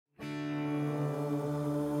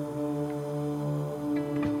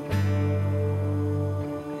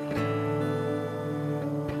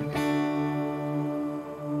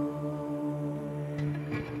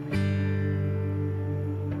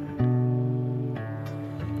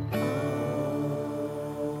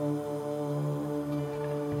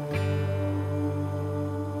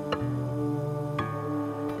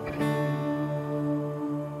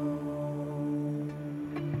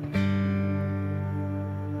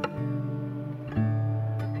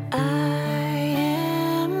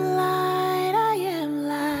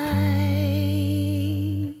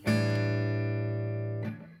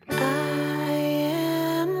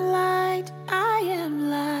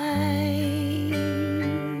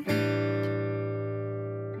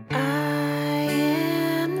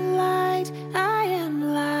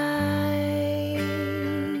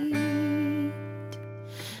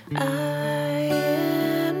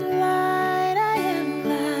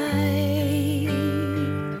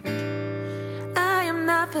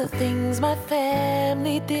things my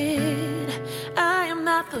family did. I am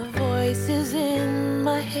not the voices in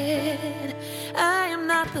my head. I am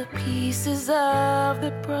not the pieces of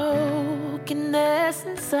the brokenness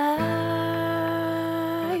inside.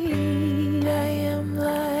 I am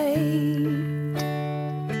light.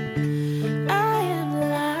 I am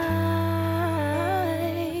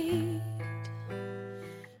light.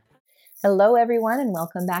 Hello, everyone, and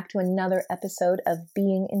welcome back to another episode of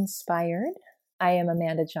Being Inspired. I am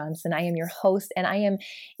Amanda Johnson. I am your host, and I am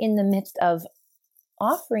in the midst of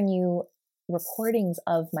offering you recordings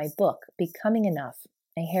of my book, Becoming Enough,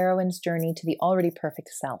 A Heroine's Journey to the Already Perfect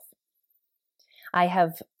Self. I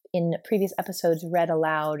have, in previous episodes, read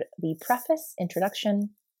aloud the preface,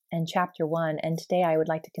 introduction, and chapter 1, and today I would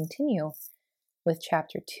like to continue with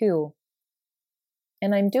chapter 2.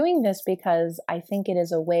 And I'm doing this because I think it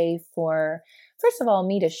is a way for, first of all,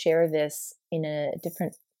 me to share this in a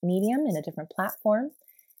different medium, in a different platform.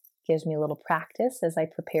 It gives me a little practice as I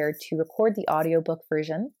prepare to record the audiobook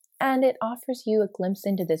version. And it offers you a glimpse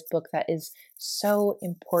into this book that is so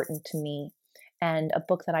important to me and a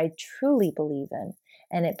book that I truly believe in.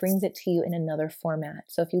 And it brings it to you in another format.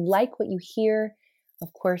 So if you like what you hear,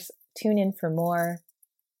 of course, tune in for more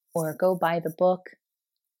or go buy the book.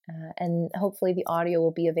 And hopefully the audio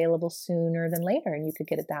will be available sooner than later, and you could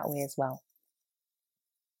get it that way as well.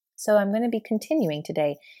 So I'm going to be continuing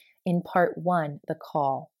today in part 1, the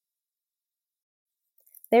call.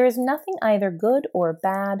 There is nothing either good or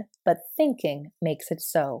bad, but thinking makes it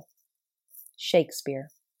so. Shakespeare.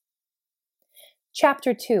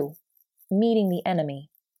 Chapter 2, Meeting the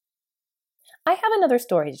Enemy. I have another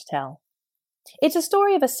story to tell. It's a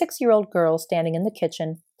story of a 6-year-old girl standing in the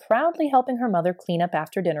kitchen, proudly helping her mother clean up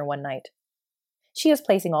after dinner one night. She is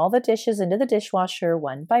placing all the dishes into the dishwasher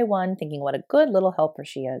one by one, thinking what a good little helper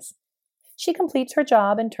she is. She completes her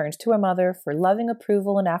job and turns to her mother for loving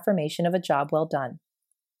approval and affirmation of a job well done.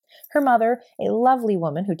 Her mother, a lovely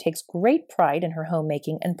woman who takes great pride in her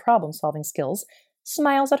homemaking and problem-solving skills,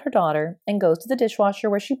 smiles at her daughter and goes to the dishwasher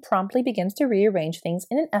where she promptly begins to rearrange things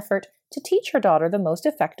in an effort to teach her daughter the most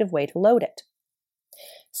effective way to load it.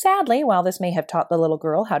 Sadly, while this may have taught the little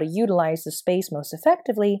girl how to utilize the space most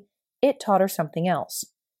effectively, it taught her something else.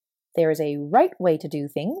 There is a right way to do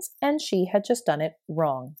things, and she had just done it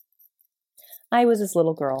wrong. I was this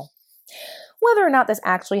little girl. Whether or not this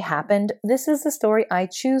actually happened, this is the story I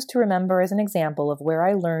choose to remember as an example of where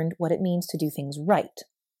I learned what it means to do things right.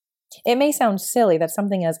 It may sound silly that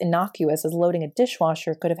something as innocuous as loading a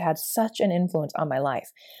dishwasher could have had such an influence on my life,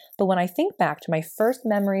 but when I think back to my first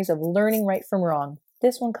memories of learning right from wrong,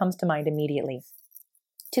 this one comes to mind immediately.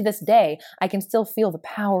 To this day, I can still feel the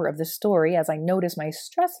power of the story as I notice my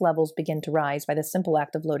stress levels begin to rise by the simple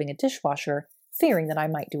act of loading a dishwasher, fearing that I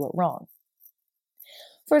might do it wrong.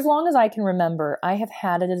 For as long as I can remember, I have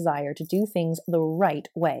had a desire to do things the right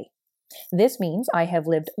way. This means I have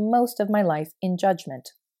lived most of my life in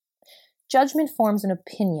judgment. Judgment forms an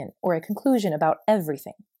opinion or a conclusion about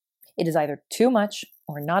everything. It is either too much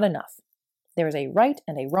or not enough. There is a right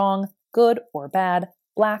and a wrong, good or bad,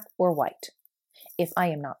 black or white. If I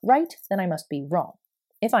am not right, then I must be wrong.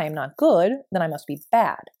 If I am not good, then I must be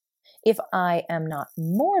bad. If I am not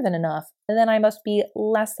more than enough, then I must be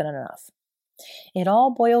less than enough. It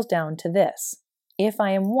all boils down to this. If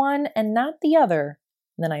I am one and not the other,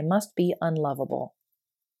 then I must be unlovable.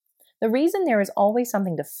 The reason there is always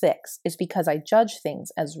something to fix is because I judge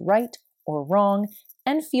things as right or wrong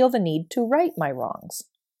and feel the need to right my wrongs.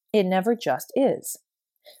 It never just is.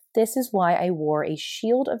 This is why I wore a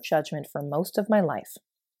shield of judgment for most of my life.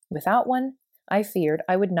 Without one, I feared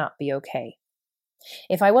I would not be okay.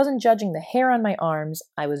 If I wasn't judging the hair on my arms,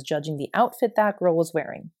 I was judging the outfit that girl was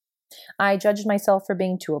wearing. I judged myself for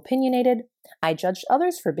being too opinionated. I judged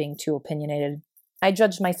others for being too opinionated. I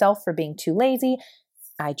judged myself for being too lazy.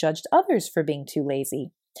 I judged others for being too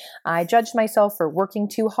lazy. I judged myself for working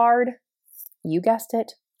too hard. You guessed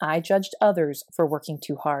it. I judged others for working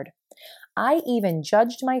too hard. I even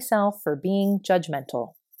judged myself for being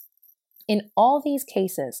judgmental. In all these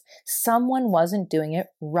cases, someone wasn't doing it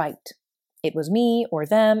right. It was me or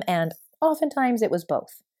them, and oftentimes it was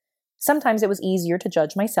both. Sometimes it was easier to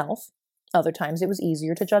judge myself. Other times it was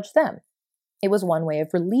easier to judge them. It was one way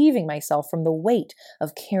of relieving myself from the weight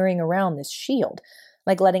of carrying around this shield,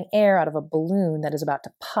 like letting air out of a balloon that is about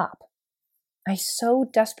to pop. I so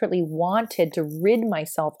desperately wanted to rid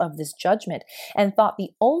myself of this judgment and thought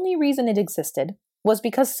the only reason it existed was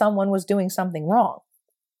because someone was doing something wrong.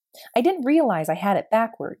 I didn't realize I had it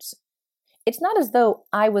backwards. It's not as though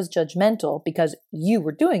I was judgmental because you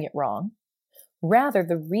were doing it wrong. Rather,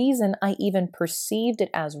 the reason I even perceived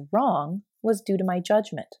it as wrong was due to my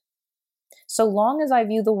judgment. So long as I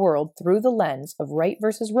view the world through the lens of right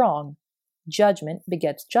versus wrong, judgment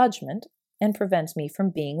begets judgment and prevents me from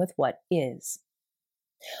being with what is.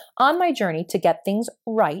 On my journey to get things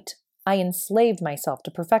right, I enslaved myself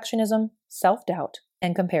to perfectionism, self-doubt,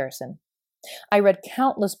 and comparison. I read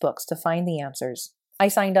countless books to find the answers. I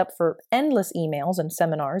signed up for endless emails and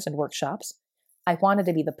seminars and workshops. I wanted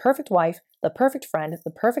to be the perfect wife, the perfect friend, the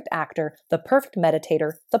perfect actor, the perfect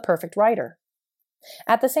meditator, the perfect writer.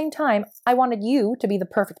 At the same time, I wanted you to be the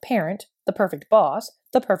perfect parent, the perfect boss,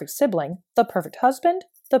 the perfect sibling, the perfect husband,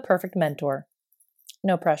 the perfect mentor.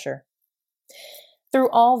 No pressure. Through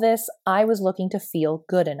all this, I was looking to feel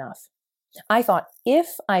good enough. I thought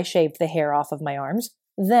if I shaved the hair off of my arms,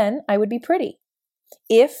 then I would be pretty.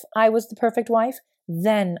 If I was the perfect wife,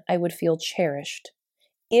 then I would feel cherished.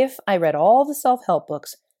 If I read all the self-help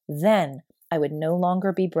books, then I would no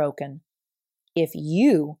longer be broken. If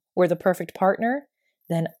you were the perfect partner,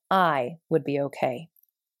 then I would be okay.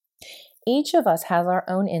 Each of us has our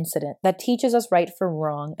own incident that teaches us right from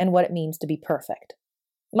wrong and what it means to be perfect.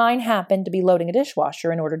 Mine happened to be loading a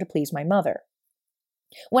dishwasher in order to please my mother.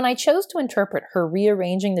 When I chose to interpret her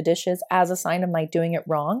rearranging the dishes as a sign of my doing it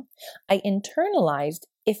wrong, I internalized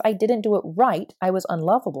if I didn't do it right, I was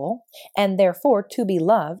unlovable, and therefore, to be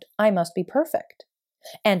loved, I must be perfect.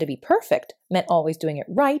 And to be perfect meant always doing it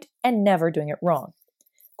right and never doing it wrong.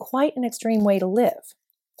 Quite an extreme way to live.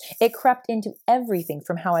 It crept into everything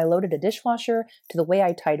from how I loaded a dishwasher, to the way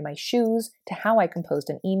I tied my shoes, to how I composed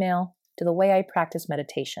an email, to the way I practiced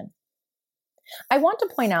meditation. I want to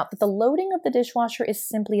point out that the loading of the dishwasher is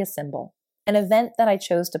simply a symbol, an event that I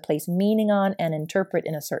chose to place meaning on and interpret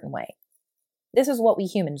in a certain way. This is what we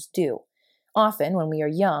humans do, often when we are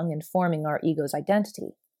young and forming our ego's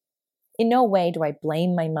identity. In no way do I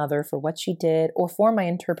blame my mother for what she did or for my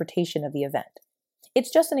interpretation of the event.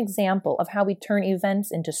 It's just an example of how we turn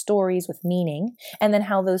events into stories with meaning, and then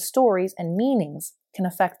how those stories and meanings can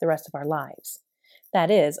affect the rest of our lives. That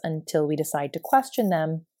is, until we decide to question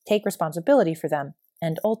them, take responsibility for them,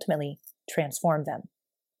 and ultimately transform them.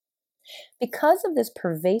 Because of this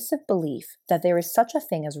pervasive belief that there is such a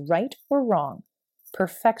thing as right or wrong,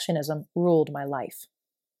 perfectionism ruled my life.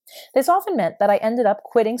 This often meant that I ended up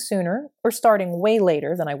quitting sooner or starting way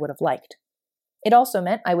later than I would have liked. It also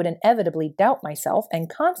meant I would inevitably doubt myself and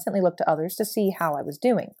constantly look to others to see how I was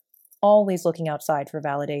doing, always looking outside for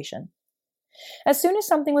validation. As soon as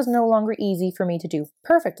something was no longer easy for me to do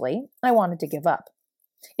perfectly, I wanted to give up.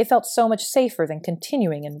 It felt so much safer than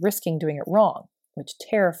continuing and risking doing it wrong, which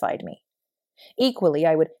terrified me. Equally,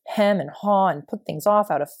 I would hem and haw and put things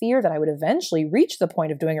off out of fear that I would eventually reach the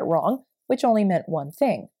point of doing it wrong, which only meant one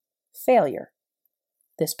thing: failure.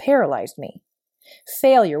 This paralyzed me.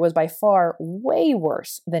 Failure was by far way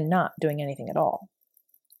worse than not doing anything at all.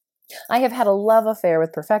 I have had a love affair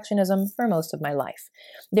with perfectionism for most of my life.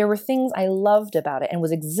 There were things I loved about it and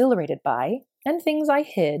was exhilarated by, and things I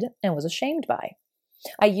hid and was ashamed by.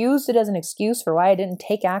 I used it as an excuse for why I didn't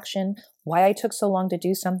take action, why I took so long to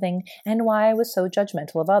do something, and why I was so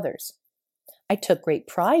judgmental of others. I took great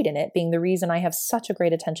pride in it being the reason I have such a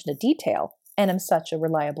great attention to detail and am such a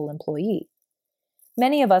reliable employee.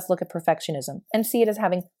 Many of us look at perfectionism and see it as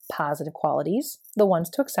having positive qualities, the ones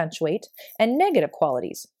to accentuate, and negative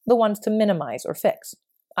qualities, the ones to minimize or fix.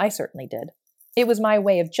 I certainly did. It was my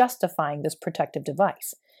way of justifying this protective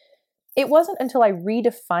device. It wasn't until I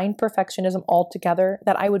redefined perfectionism altogether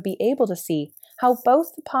that I would be able to see how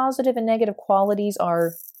both the positive and negative qualities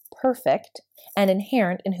are perfect and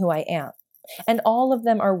inherent in who I am, and all of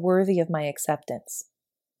them are worthy of my acceptance.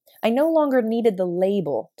 I no longer needed the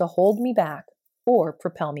label to hold me back or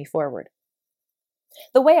propel me forward.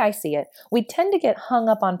 The way I see it, we tend to get hung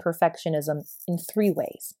up on perfectionism in three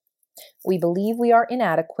ways. We believe we are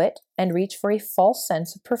inadequate and reach for a false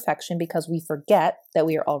sense of perfection because we forget that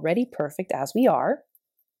we are already perfect as we are.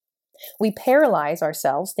 We paralyze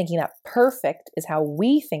ourselves thinking that perfect is how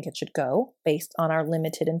we think it should go based on our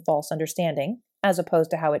limited and false understanding, as opposed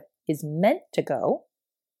to how it is meant to go.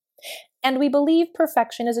 And we believe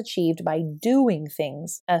perfection is achieved by doing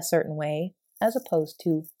things a certain way as opposed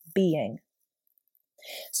to being.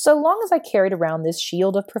 So long as I carried around this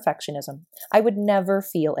shield of perfectionism, I would never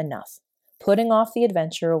feel enough, putting off the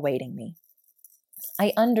adventure awaiting me.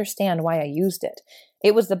 I understand why I used it.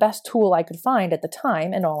 It was the best tool I could find at the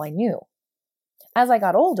time and all I knew. As I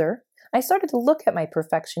got older, I started to look at my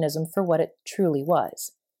perfectionism for what it truly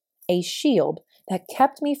was: a shield that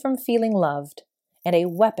kept me from feeling loved and a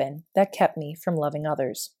weapon that kept me from loving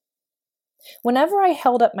others. Whenever I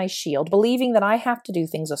held up my shield, believing that I have to do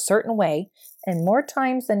things a certain way, and more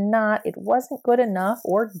times than not, it wasn't good enough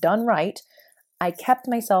or done right, I kept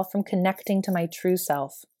myself from connecting to my true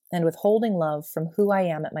self and withholding love from who I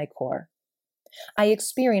am at my core. I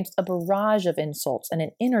experienced a barrage of insults and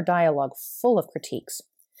an inner dialogue full of critiques.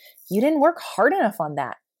 You didn't work hard enough on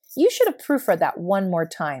that. You should have proofread that one more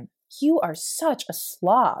time. You are such a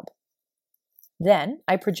slob. Then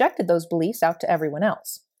I projected those beliefs out to everyone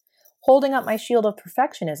else. Holding up my shield of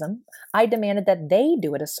perfectionism, I demanded that they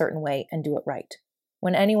do it a certain way and do it right.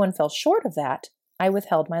 When anyone fell short of that, I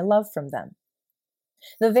withheld my love from them.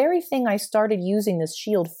 The very thing I started using this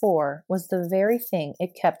shield for was the very thing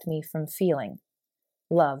it kept me from feeling: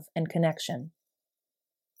 love and connection.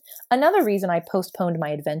 Another reason I postponed my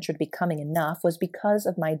adventure to becoming enough was because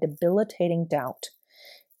of my debilitating doubt.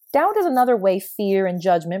 Doubt is another way fear and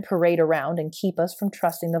judgment parade around and keep us from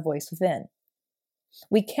trusting the voice within.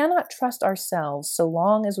 We cannot trust ourselves so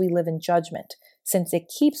long as we live in judgment, since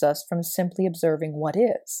it keeps us from simply observing what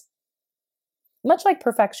is. Much like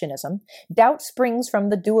perfectionism, doubt springs from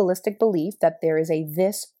the dualistic belief that there is a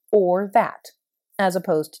this or that, as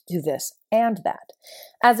opposed to this and that,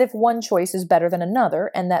 as if one choice is better than another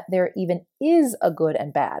and that there even is a good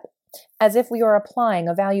and bad, as if we are applying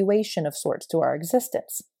a valuation of sorts to our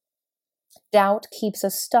existence. Doubt keeps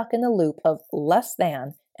us stuck in the loop of less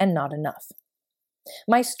than and not enough.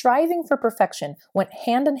 My striving for perfection went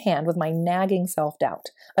hand in hand with my nagging self-doubt,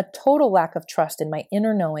 a total lack of trust in my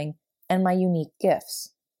inner knowing and my unique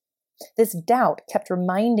gifts. This doubt kept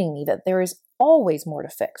reminding me that there is always more to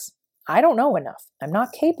fix. I don't know enough. I'm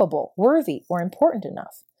not capable, worthy, or important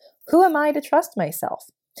enough. Who am I to trust myself?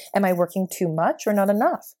 Am I working too much or not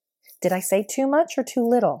enough? Did I say too much or too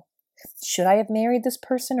little? Should I have married this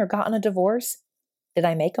person or gotten a divorce? Did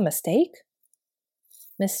I make a mistake?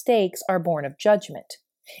 Mistakes are born of judgment.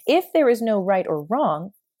 If there is no right or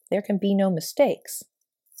wrong, there can be no mistakes.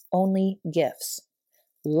 Only gifts.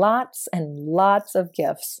 Lots and lots of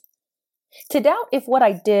gifts. To doubt if what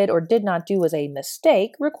I did or did not do was a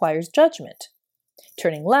mistake requires judgment.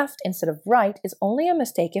 Turning left instead of right is only a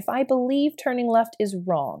mistake if I believe turning left is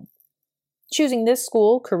wrong. Choosing this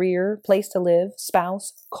school, career, place to live,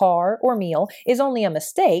 spouse, car, or meal is only a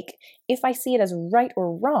mistake if I see it as right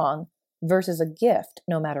or wrong versus a gift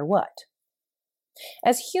no matter what.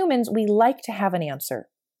 As humans, we like to have an answer.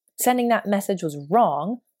 Sending that message was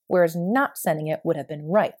wrong, whereas not sending it would have been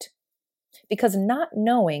right. Because not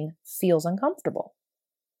knowing feels uncomfortable.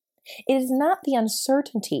 It is not the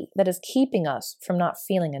uncertainty that is keeping us from not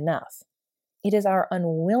feeling enough. It is our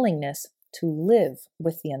unwillingness to live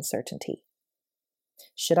with the uncertainty.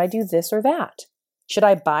 Should I do this or that? Should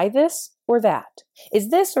I buy this or that? Is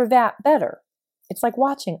this or that better? It's like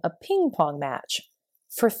watching a ping pong match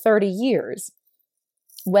for 30 years.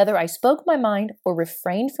 Whether I spoke my mind or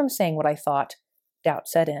refrained from saying what I thought, doubt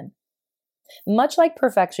set in. Much like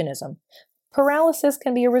perfectionism, paralysis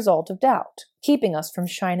can be a result of doubt, keeping us from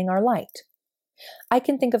shining our light. I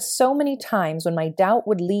can think of so many times when my doubt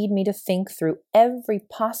would lead me to think through every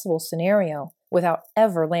possible scenario without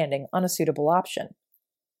ever landing on a suitable option.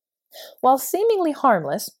 While seemingly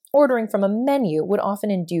harmless, ordering from a menu would often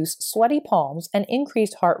induce sweaty palms, an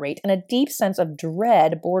increased heart rate, and a deep sense of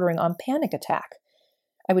dread bordering on panic attack.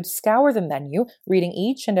 I would scour the menu, reading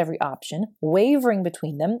each and every option, wavering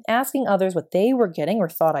between them, asking others what they were getting or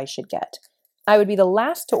thought I should get. I would be the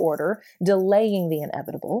last to order, delaying the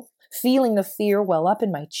inevitable, feeling the fear well up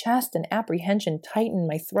in my chest and apprehension tighten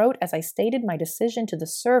my throat as I stated my decision to the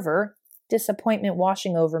server, disappointment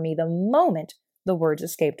washing over me the moment the words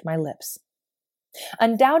escaped my lips.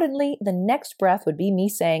 Undoubtedly, the next breath would be me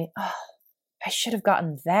saying, "Oh, I should have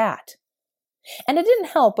gotten that." And it didn't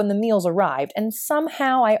help when the meals arrived, and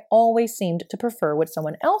somehow I always seemed to prefer what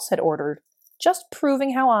someone else had ordered, just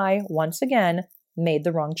proving how I, once again, made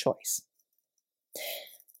the wrong choice.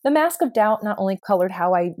 The mask of doubt not only colored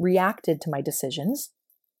how I reacted to my decisions,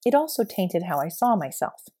 it also tainted how I saw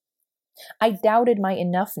myself. I doubted my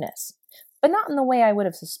enoughness, but not in the way I would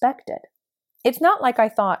have suspected. It's not like I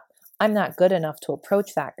thought, I'm not good enough to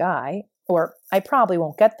approach that guy, or I probably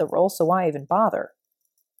won't get the role, so why even bother?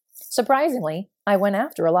 Surprisingly, I went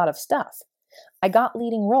after a lot of stuff. I got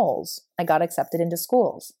leading roles. I got accepted into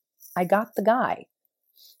schools. I got the guy.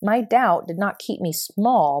 My doubt did not keep me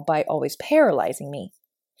small by always paralyzing me.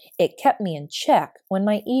 It kept me in check when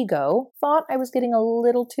my ego thought I was getting a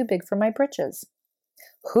little too big for my britches.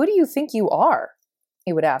 "Who do you think you are?"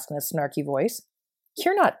 it would ask in a snarky voice.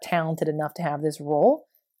 "You're not talented enough to have this role.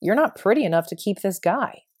 You're not pretty enough to keep this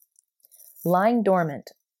guy." Lying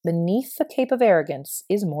dormant beneath the cape of arrogance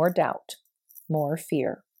is more doubt, more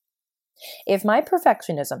fear. If my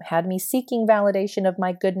perfectionism had me seeking validation of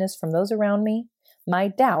my goodness from those around me, my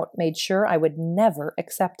doubt made sure I would never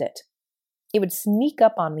accept it. It would sneak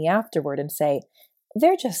up on me afterward and say,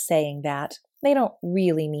 "They're just saying that. They don't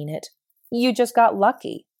really mean it. You just got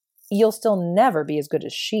lucky. You'll still never be as good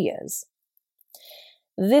as she is.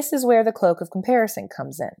 This is where the cloak of comparison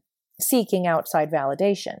comes in, seeking outside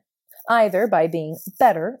validation, either by being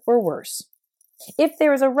better or worse. If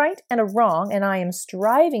there is a right and a wrong and I am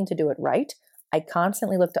striving to do it right, I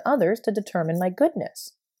constantly look to others to determine my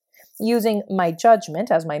goodness. Using my judgment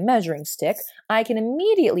as my measuring stick, I can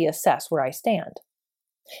immediately assess where I stand.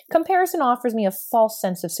 Comparison offers me a false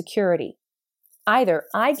sense of security. Either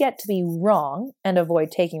I get to be wrong and avoid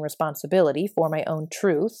taking responsibility for my own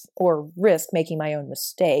truth or risk making my own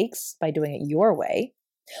mistakes by doing it your way,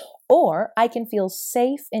 or I can feel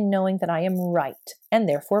safe in knowing that I am right and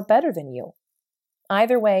therefore better than you.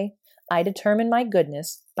 Either way, I determine my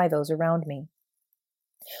goodness by those around me.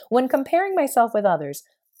 When comparing myself with others,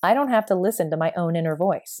 I don't have to listen to my own inner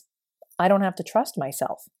voice. I don't have to trust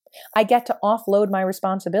myself. I get to offload my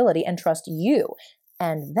responsibility and trust you,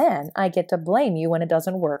 and then I get to blame you when it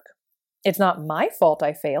doesn't work. It's not my fault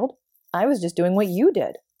I failed. I was just doing what you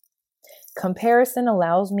did. Comparison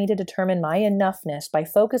allows me to determine my enoughness by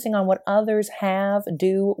focusing on what others have,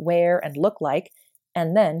 do, wear, and look like,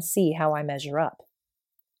 and then see how I measure up.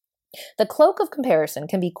 The cloak of comparison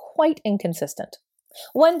can be quite inconsistent.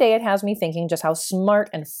 One day it has me thinking just how smart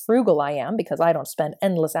and frugal I am because I don't spend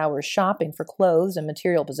endless hours shopping for clothes and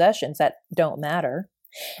material possessions that don't matter.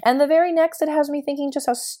 And the very next it has me thinking just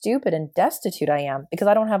how stupid and destitute I am because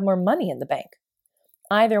I don't have more money in the bank.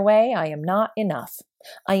 Either way, I am not enough.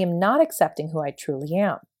 I am not accepting who I truly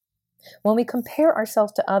am. When we compare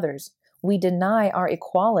ourselves to others, we deny our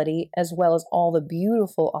equality as well as all the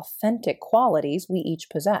beautiful, authentic qualities we each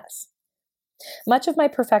possess. Much of my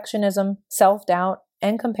perfectionism, self-doubt,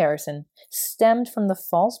 and comparison stemmed from the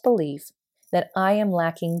false belief that I am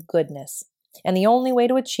lacking goodness, and the only way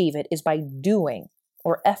to achieve it is by doing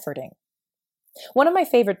or efforting. One of my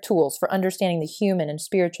favorite tools for understanding the human and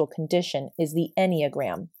spiritual condition is the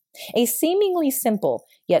Enneagram, a seemingly simple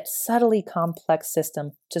yet subtly complex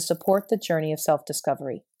system to support the journey of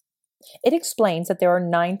self-discovery. It explains that there are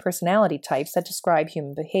 9 personality types that describe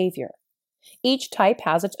human behavior. Each type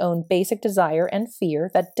has its own basic desire and fear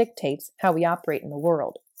that dictates how we operate in the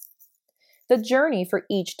world. The journey for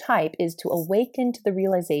each type is to awaken to the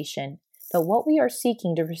realization that what we are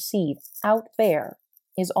seeking to receive out there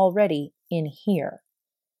is already in here.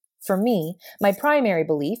 For me, my primary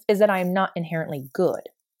belief is that I am not inherently good,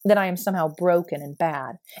 that I am somehow broken and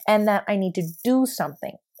bad, and that I need to do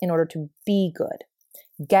something in order to be good.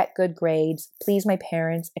 Get good grades, please my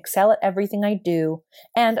parents, excel at everything I do,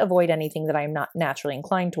 and avoid anything that I am not naturally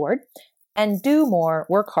inclined toward, and do more,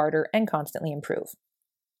 work harder, and constantly improve.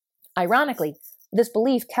 Ironically, this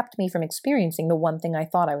belief kept me from experiencing the one thing I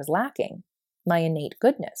thought I was lacking, my innate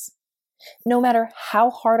goodness. No matter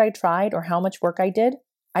how hard I tried or how much work I did,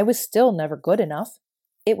 I was still never good enough.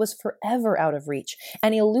 It was forever out of reach,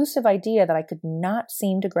 an elusive idea that I could not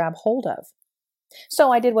seem to grab hold of.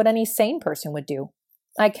 So I did what any sane person would do.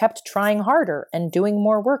 I kept trying harder and doing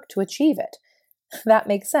more work to achieve it. That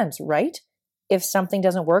makes sense, right? If something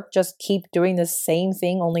doesn't work, just keep doing the same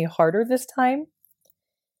thing, only harder this time.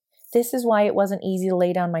 This is why it wasn't easy to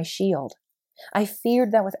lay down my shield. I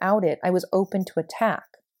feared that without it, I was open to attack.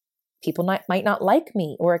 People might not like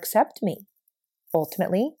me or accept me.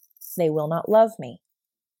 Ultimately, they will not love me.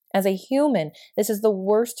 As a human, this is the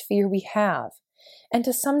worst fear we have. And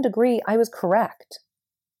to some degree, I was correct.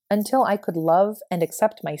 Until I could love and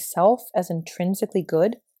accept myself as intrinsically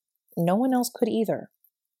good, no one else could either.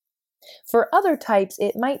 For other types,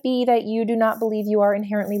 it might be that you do not believe you are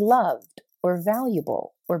inherently loved, or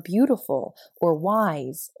valuable, or beautiful, or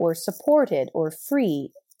wise, or supported, or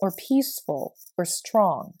free, or peaceful, or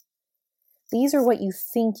strong. These are what you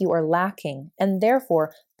think you are lacking, and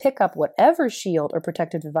therefore pick up whatever shield or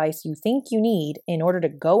protective device you think you need in order to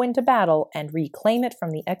go into battle and reclaim it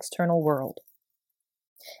from the external world.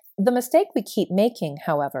 The mistake we keep making,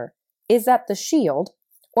 however, is that the shield,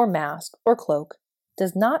 or mask, or cloak,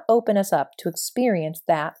 does not open us up to experience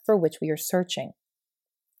that for which we are searching.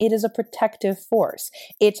 It is a protective force.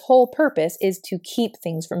 Its whole purpose is to keep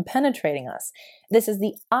things from penetrating us. This is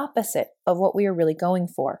the opposite of what we are really going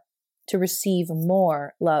for, to receive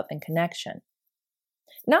more love and connection.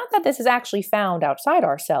 Not that this is actually found outside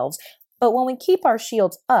ourselves, but when we keep our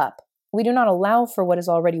shields up, we do not allow for what is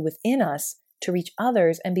already within us to reach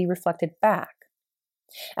others and be reflected back.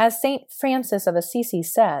 As St. Francis of Assisi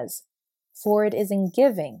says, "For it is in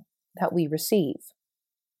giving that we receive."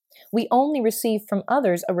 We only receive from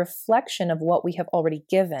others a reflection of what we have already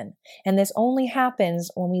given, and this only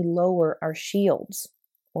happens when we lower our shields,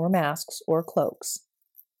 or masks, or cloaks.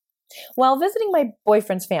 While visiting my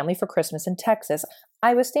boyfriend's family for Christmas in Texas,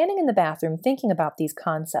 I was standing in the bathroom thinking about these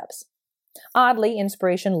concepts. Oddly,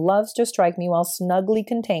 inspiration loves to strike me while snugly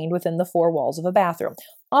contained within the four walls of a bathroom,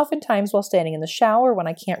 oftentimes while standing in the shower when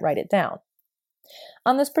I can't write it down.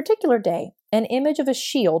 On this particular day, an image of a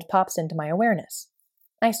shield pops into my awareness.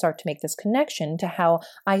 I start to make this connection to how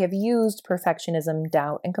I have used perfectionism,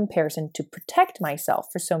 doubt, and comparison to protect myself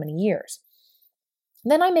for so many years.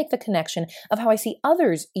 Then I make the connection of how I see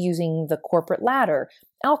others using the corporate ladder,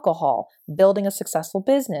 alcohol, building a successful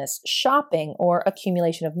business, shopping, or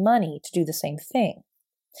accumulation of money to do the same thing.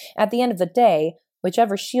 At the end of the day,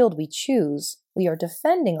 whichever shield we choose, we are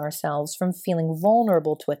defending ourselves from feeling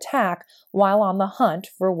vulnerable to attack while on the hunt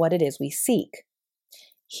for what it is we seek.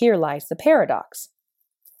 Here lies the paradox.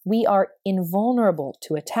 We are invulnerable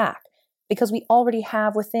to attack because we already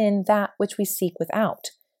have within that which we seek without,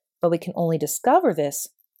 but we can only discover this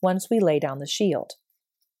once we lay down the shield.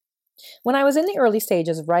 When I was in the early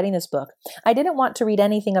stages of writing this book, I didn't want to read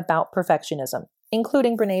anything about perfectionism,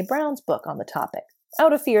 including Brené Brown's book on the topic,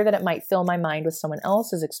 out of fear that it might fill my mind with someone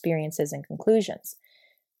else's experiences and conclusions.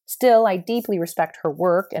 Still, I deeply respect her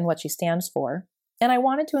work and what she stands for, and I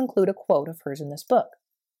wanted to include a quote of hers in this book.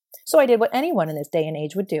 So I did what anyone in this day and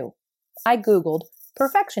age would do. I Googled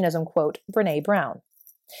perfectionism quote Brené Brown.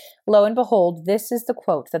 Lo and behold, this is the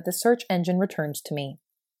quote that the search engine returns to me.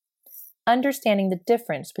 Understanding the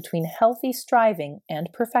difference between healthy striving and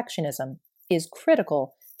perfectionism is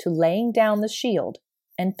critical to laying down the shield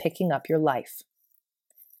and picking up your life.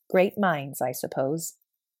 Great minds, I suppose.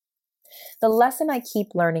 The lesson I keep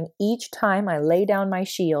learning each time I lay down my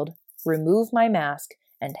shield, remove my mask,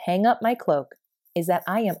 and hang up my cloak is that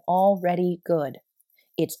I am already good.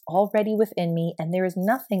 It's already within me, and there is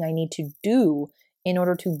nothing I need to do in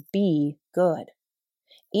order to be good.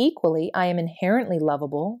 Equally, I am inherently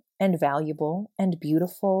lovable and valuable and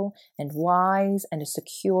beautiful and wise and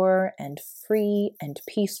secure and free and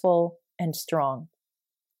peaceful and strong.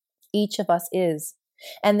 Each of us is,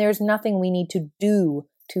 and there's nothing we need to do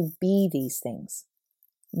to be these things.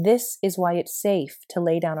 This is why it's safe to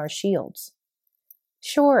lay down our shields.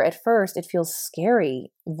 Sure, at first it feels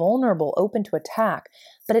scary, vulnerable, open to attack,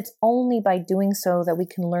 but it's only by doing so that we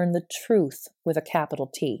can learn the truth with a capital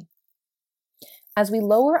T. As we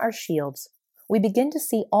lower our shields, we begin to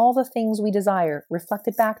see all the things we desire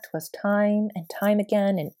reflected back to us time and time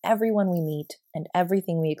again in everyone we meet and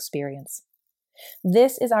everything we experience.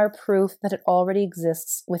 This is our proof that it already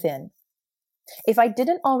exists within. If I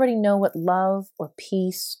didn't already know what love or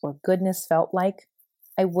peace or goodness felt like,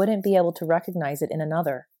 I wouldn't be able to recognize it in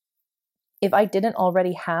another. If I didn't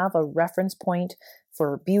already have a reference point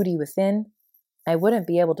for beauty within, I wouldn't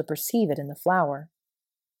be able to perceive it in the flower.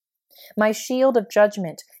 My shield of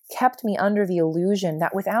judgment kept me under the illusion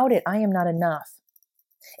that without it I am not enough.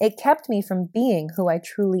 It kept me from being who I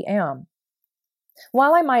truly am.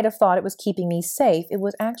 While I might have thought it was keeping me safe, it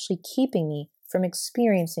was actually keeping me from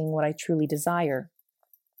experiencing what I truly desire.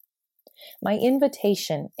 My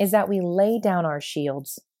invitation is that we lay down our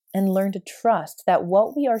shields and learn to trust that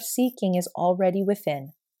what we are seeking is already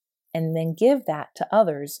within, and then give that to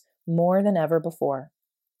others more than ever before.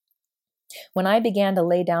 When I began to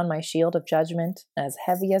lay down my shield of judgment, as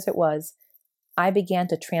heavy as it was, I began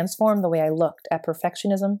to transform the way I looked at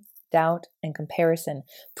perfectionism, doubt, and comparison,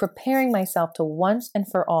 preparing myself to once and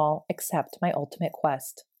for all accept my ultimate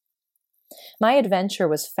quest. My adventure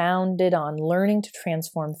was founded on learning to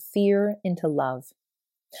transform fear into love.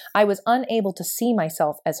 I was unable to see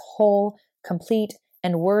myself as whole, complete,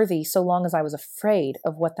 and worthy so long as I was afraid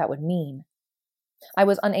of what that would mean. I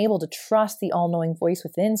was unable to trust the all-knowing voice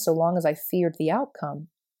within so long as I feared the outcome.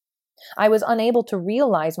 I was unable to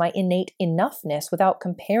realize my innate enoughness without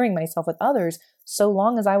comparing myself with others so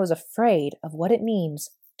long as I was afraid of what it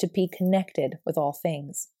means to be connected with all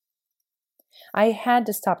things. I had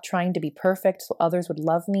to stop trying to be perfect so others would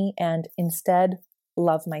love me and instead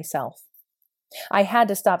love myself. I had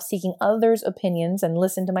to stop seeking others' opinions and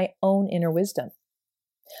listen to my own inner wisdom.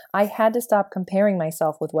 I had to stop comparing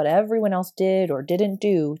myself with what everyone else did or didn't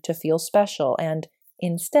do to feel special and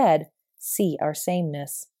instead see our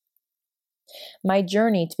sameness. My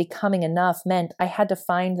journey to becoming enough meant I had to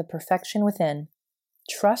find the perfection within,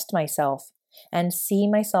 trust myself, and see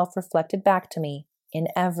myself reflected back to me in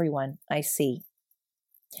everyone I see.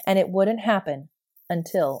 And it wouldn't happen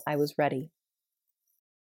until I was ready.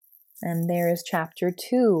 And there is chapter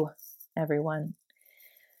 2, everyone.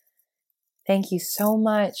 Thank you so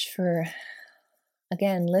much for,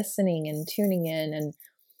 again, listening and tuning in and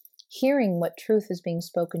hearing what truth is being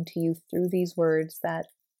spoken to you through these words that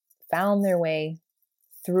found their way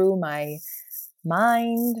through my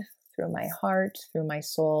mind, through my heart, through my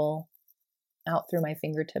soul, out through my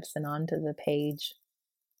fingertips and onto the page.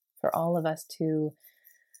 for all of us to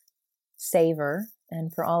savor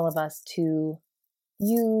and for all of us to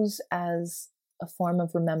use as a form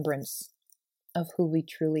of remembrance of who we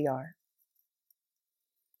truly are.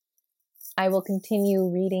 I will continue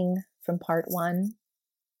reading from part 1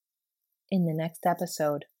 in the next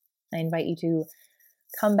episode. I invite you to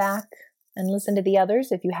come back and listen to the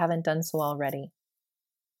others if you haven't done so already.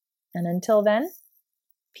 And until then,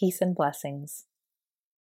 peace and blessings.